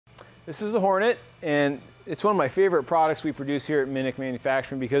This is the Hornet, and it's one of my favorite products we produce here at Minnich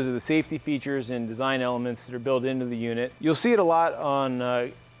Manufacturing because of the safety features and design elements that are built into the unit. You'll see it a lot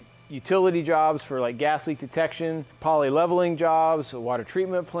on utility jobs for like gas leak detection, poly leveling jobs, water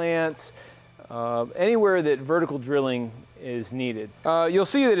treatment plants, anywhere that vertical drilling is needed. You'll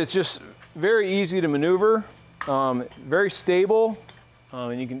see that it's just very easy to maneuver, very stable,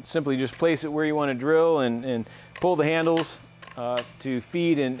 and you can simply just place it where you want to drill and pull the handles to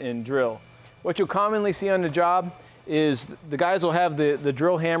feed and drill. What you'll commonly see on the job is the guys will have the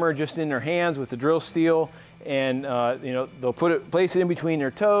drill hammer just in their hands with the drill steel, and they'll place it in between their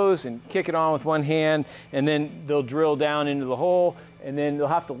toes and kick it on with one hand, and then they'll drill down into the hole, and then they'll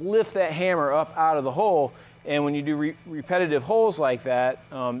have to lift that hammer up out of the hole. And when you do repetitive holes like that,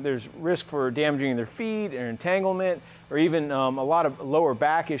 there's risk for damaging their feet or entanglement, or even a lot of lower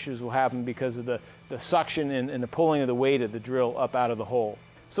back issues will happen because of the suction and the pulling of the weight of the drill up out of the hole.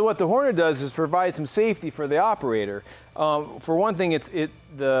 So what the Hornet does is provide some safety for the operator. For one thing,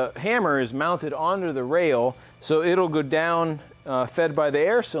 the hammer is mounted onto the rail, so it'll go down fed by the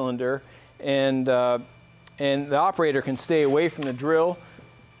air cylinder, and the operator can stay away from the drill.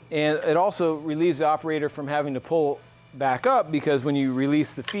 And it also relieves the operator from having to pull back up, because when you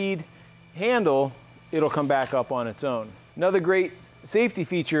release the feed handle, it'll come back up on its own. Another great safety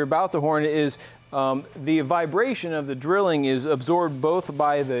feature about the Hornet is the vibration of the drilling is absorbed both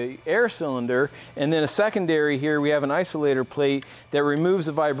by the air cylinder, and then a secondary here, we have an isolator plate that removes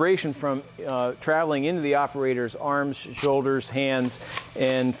the vibration from traveling into the operator's arms, shoulders, hands.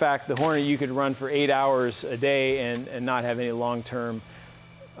 And in fact, the Hornet you could run for 8 hours a day and not have any long-term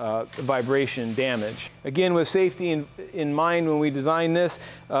vibration damage. Again, with safety in mind when we designed this,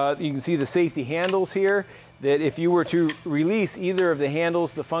 you can see the safety handles here, that if you were to release either of the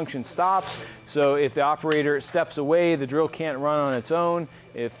handles, the function stops. So if the operator steps away, the drill can't run on its own.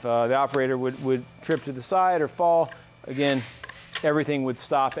 If the operator would trip to the side or fall, again, everything would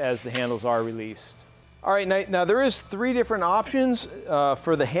stop as the handles are released. All right, now there is 3 different options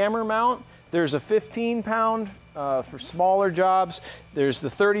for the hammer mount. There's a 15-pound for smaller jobs. There's the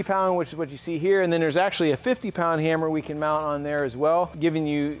 30-pound, which is what you see here, and then there's actually a 50-pound hammer we can mount on there as well, giving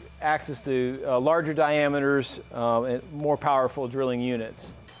you access to larger diameters and more powerful drilling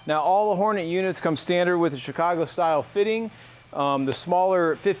units. Now, all the Hornet units come standard with a Chicago-style fitting. The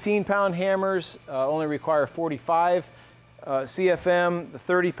smaller 15-pound hammers only require 45 CFM. The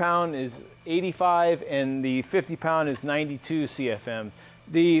 30-pound is 85, and the 50-pound is 92 CFM.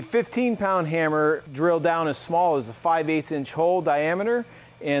 The 15-pound hammer drilled down as small as a 5/8 inch hole diameter,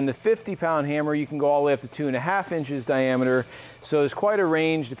 and the 50-pound hammer you can go all the way up to 2.5 inches diameter. So there's quite a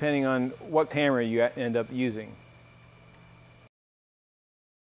range depending on what hammer you end up using.